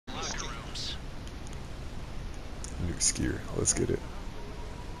skier. Let's get it.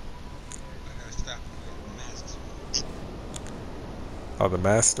 I gotta stop the masks. Oh, the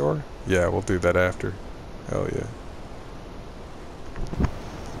mask store? Yeah, we'll do that after. Hell yeah.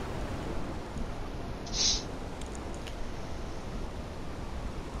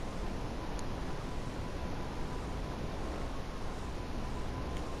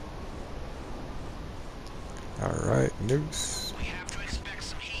 Alright, noose. We have to expect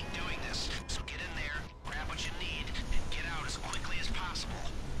some heat doing this, so get in there, grab what you need, and get out as quickly as possible.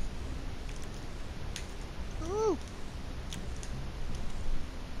 Woo!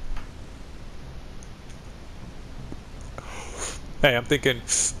 Hey, I'm thinking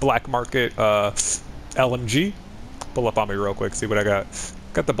black market LMG. Pull up on me real quick, see what I got.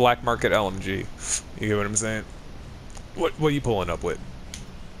 Got the black market LMG. You get what I'm saying? What are you pulling up with?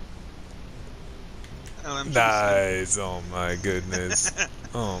 LMG. Nice. Oh my goodness.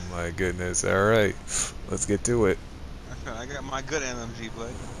 Oh my goodness. Alright. Let's get to it. I got my good LMG,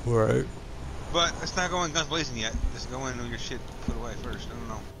 bud. Alright. But let's not go in guns blazing yet. Let's go in with your shit put away first. I don't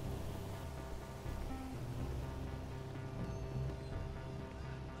know.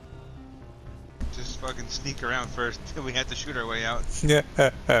 Just fucking sneak around first until we have to shoot our way out. Yeah,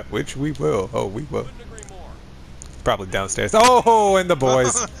 which we will. Oh, we will. Probably downstairs. Oh, and the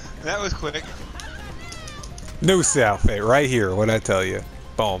boys. That was quick. Noose outfit right here. What'd I tell you?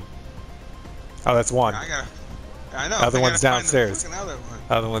 Boom. Oh, that's one. I know. Other I one's gotta find the downstairs. fucking other one.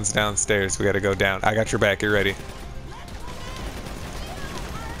 Other one's downstairs. We gotta go down. I got your back. You ready?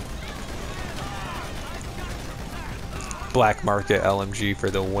 Black market LMG for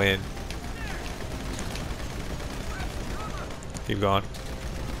the win. Keep going.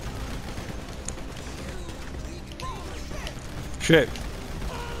 Shit.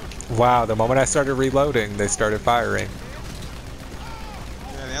 Wow, the moment I started reloading, they started firing.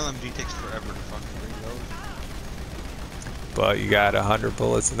 Yeah, the LMG takes forever to fucking reload. But you got 100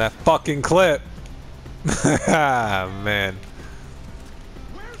 bullets in that fucking clip. Ah, man.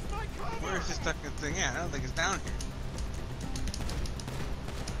 Where's this fucking thing at? I don't think it's down here.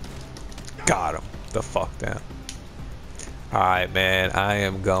 Got him. The fuck down. Alright, man. I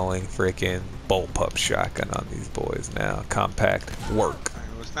am going freaking bullpup shotgun on these boys now. Compact work. Alright,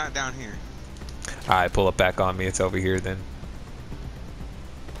 well, it's not down here. Alright, pull it back on me. It's over here then.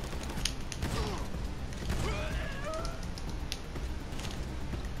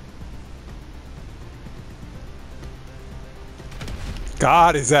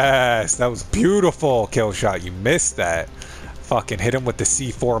 Got his ass. That was beautiful, Killshot. You missed that. Fucking hit him with the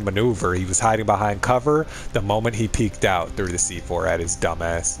C4 maneuver. He was hiding behind cover. The moment he peeked out, threw the C4 at his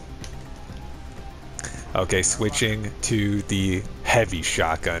dumbass. Okay, switching to the heavy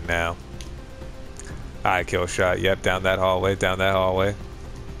shotgun now. Alright, Killshot. Yep, down that hallway, down that hallway.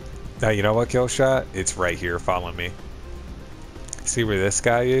 Now, you know what, Killshot? It's right here. Follow me. See where this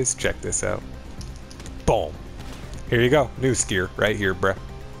guy is? Check this out. Boom. Here you go. New skier. Right here, bruh.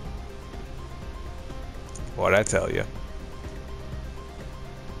 What'd I tell you?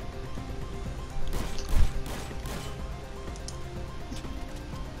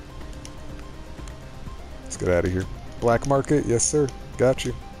 Let's get out of here. Black market? Yes, sir. Got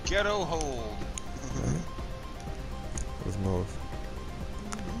you. Ghetto hold. Let's move.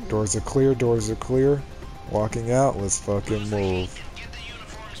 Doors are clear. Doors are clear. Walking out. Let's fucking move.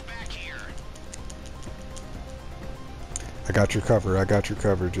 I got your cover. I got your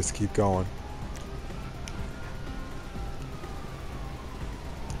cover. Just keep going.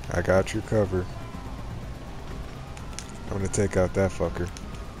 I got your cover. I'm gonna take out that fucker.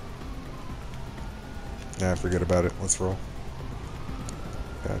 Nah, forget about it. Let's roll.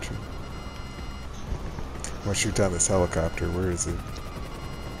 Got you. I'm gonna shoot down this helicopter. Where is it?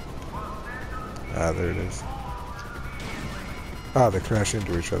 Ah, there it is. Ah, they crash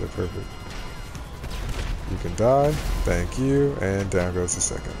into each other. Perfect. You can die. Thank you. And down goes the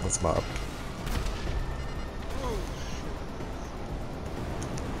second. Let's mob.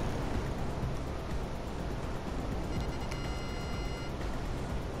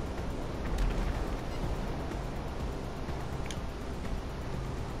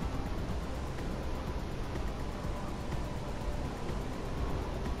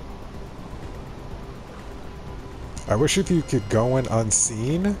 I wish if you could go in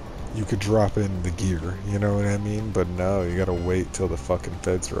unseen, you could drop in the gear, you know what I mean? But no, you gotta wait till the fucking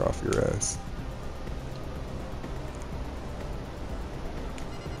feds are off your ass.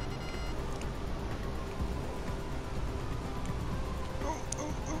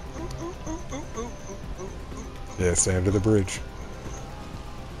 Yeah, stay under the bridge.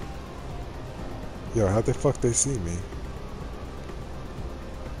 Yo, how the fuck they see me?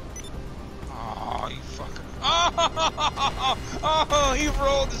 Oh, you fucking. Oh! Oh, he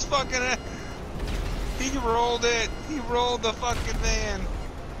rolled his fucking. He rolled it. He rolled the fucking van.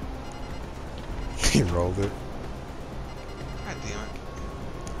 He rolled it. God damn it.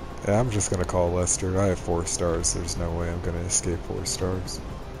 Yeah, I'm just gonna call Lester. I have 4 stars. There's no way I'm gonna escape 4 stars.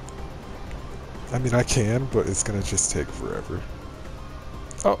 I mean, I can, but it's gonna just take forever.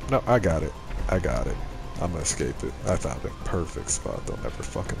 Oh, no, I got it. I got it. I'm gonna escape it. I found a perfect spot. They'll never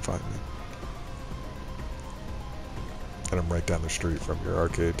fucking find me. And I'm right down the street from your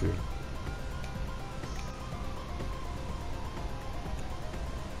arcade, dude.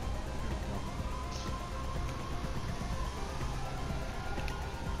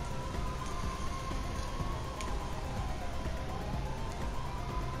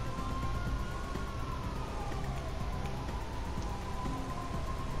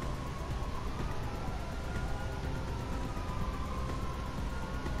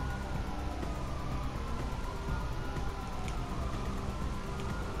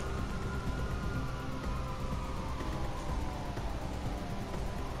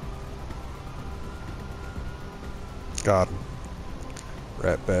 Got him.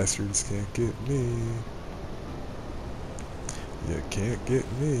 Rat bastards can't get me. You can't get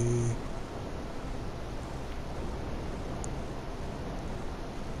me.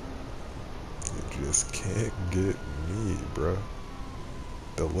 You just can't get me, bruh.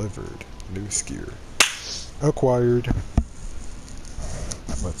 Delivered. New skier. Acquired.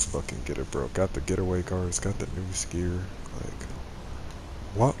 Let's fucking get it, bro. Got the getaway cars, got the new skier. Like,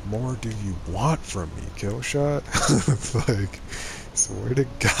 what more do you want from me, Killshot? It's like, swear to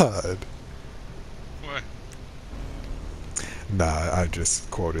God. What? Nah, I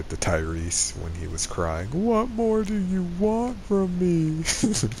just quoted the Tyrese when he was crying. What more do you want from me?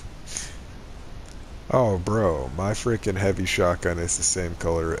 Oh, bro, my freaking heavy shotgun is the same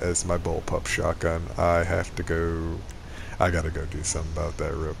color as my bullpup shotgun. I gotta go do something about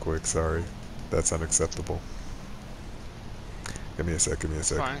that real quick, sorry. That's unacceptable. Give me a sec, give me a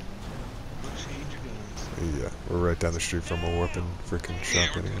sec. Fine. We'll change your guns. Yeah, we're right down the street from a weapon freaking Yeah,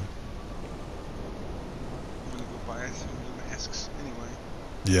 shop we're anyway. good. I'm gonna go buy some new masks anyway.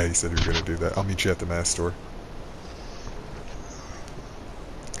 Yeah, you said you were gonna do that. I'll meet you at the mask store.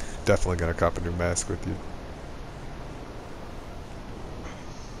 Definitely gonna cop a new mask with you.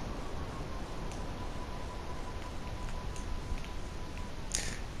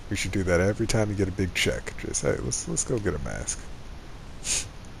 We should do that every time you get a big check. Just, hey, let's go get a mask.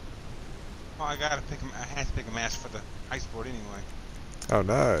 Well, I had to pick a mask for the heist board anyway. Oh,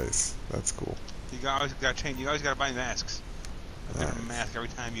 nice. That's cool. You always gotta change. You always gotta buy masks. A different Nice. mask every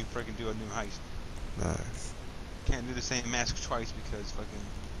time you freaking do a new heist. Nice. Can't do the same mask twice because fucking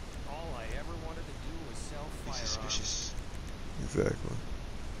All I ever wanted to do was sell it's firearms. suspicious. Exactly.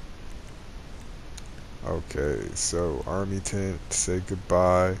 Okay, so army tent, say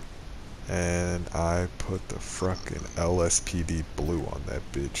goodbye, and I put the fucking LSPD blue on that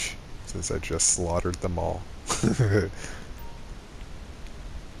bitch since I just slaughtered them all.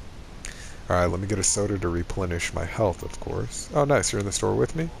 Alright, let me get a soda to replenish my health, of course. Oh, nice, you're in the store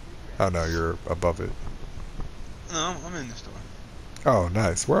with me? Oh, no, you're above it. No, I'm in the store. Oh,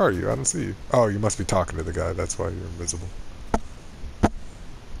 nice. Where are you? I don't see you. Oh, you must be talking to the guy. That's why you're invisible.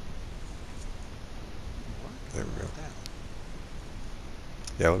 There we go.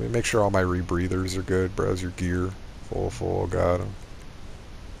 Yeah, let me make sure all my rebreathers are good. Browse your gear. Full. Got them.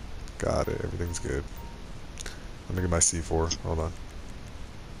 Got it. Everything's good. Let me get my C4. Hold on.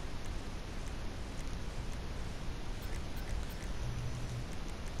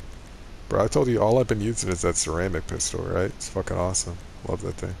 Bro, I told you all I've been using is that ceramic pistol, right? It's fucking awesome. Love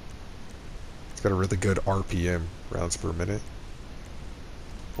that thing. It's got a really good RPM, rounds per minute.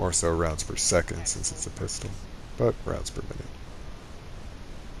 More so rounds per second since it's a pistol. But rounds per minute.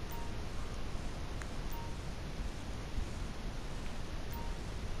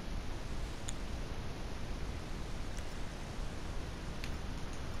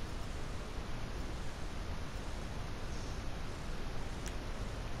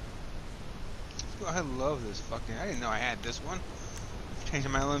 I love this fucking. I didn't know I had this one.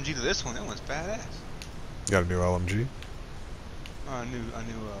 Changing my LMG to this one. That one's badass. Got a new LMG?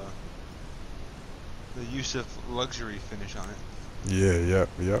 The use of luxury finish on it. Yeah,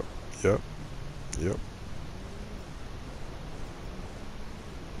 yep.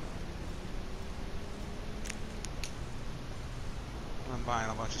 I'm buying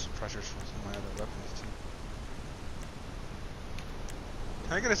a bunch of suppressors for some of my other weapons too.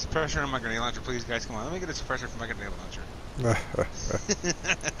 Can I get a suppressor on my grenade launcher, please, guys? Come on, let me get a suppressor for my grenade launcher.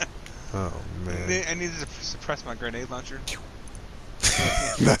 Oh, man. I need to suppress my grenade launcher.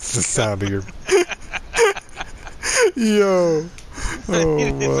 That's the sound of your... Yo. Oh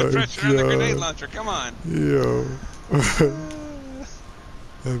It's the my pressure on the grenade god. launcher. Come on. Yo.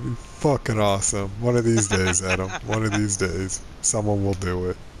 That'd be fucking awesome. One of these days, Adam. One of these days. Someone will do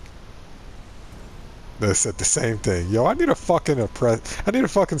it. They said the same thing. Yo, I need a fucking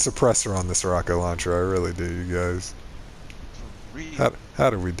suppressor on this rocket launcher. I really do, you guys. For real. How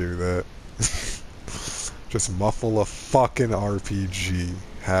do we do that? Just muffle a fucking RPG.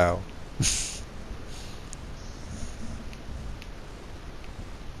 How?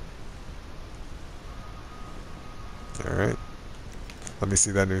 Alright. Let me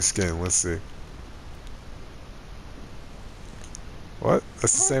see that new skin. Let's see. What?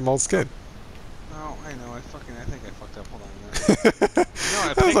 That's the same old skin. No, I know. I think I fucked up. Hold on. No,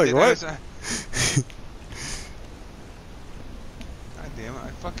 I I was like, it what? God damn it! I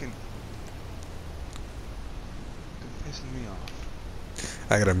fucking. You're pissing me off.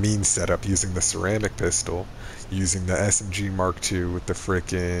 I got a mean setup using the ceramic pistol, using the SMG Mark II with the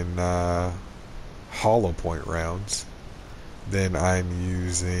frickin' hollow point rounds. Then I'm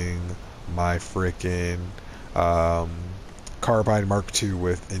using my frickin' carbine Mark II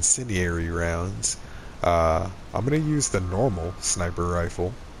with incendiary rounds. I'm gonna use the normal sniper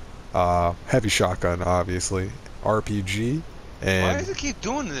rifle, heavy shotgun, obviously, RPG, Why and does it keep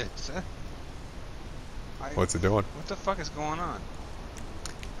doing this? what's it doing? What the fuck is going on?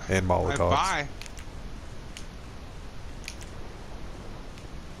 And I Molotovs. buy.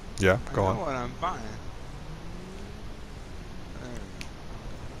 Yeah, I go know on. what I'm buying. There we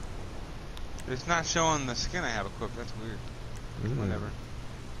go. It's not showing the skin I have equipped. That's weird. Whatever.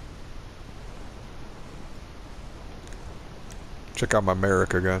 Check out my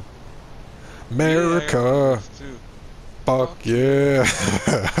America gun. Yeah, I got America! this too. Fuck yeah!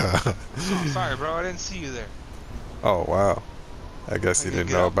 Oh, sorry, bro. I didn't see you there. Oh, wow. I guess you You gonna didn't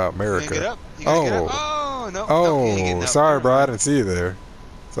get know up? about You gonna get America. up? You gonna get up? Oh! Oh, no. No, you ain't getting Oh, up. sorry, Never bro. I mind. didn't see you there.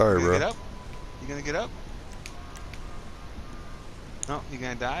 Sorry, You gonna get bro. up? You gonna get up? No, you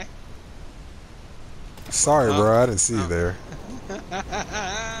gonna die? Sorry, Oh. bro. I didn't see you Oh. there.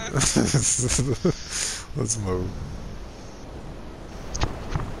 Let's move.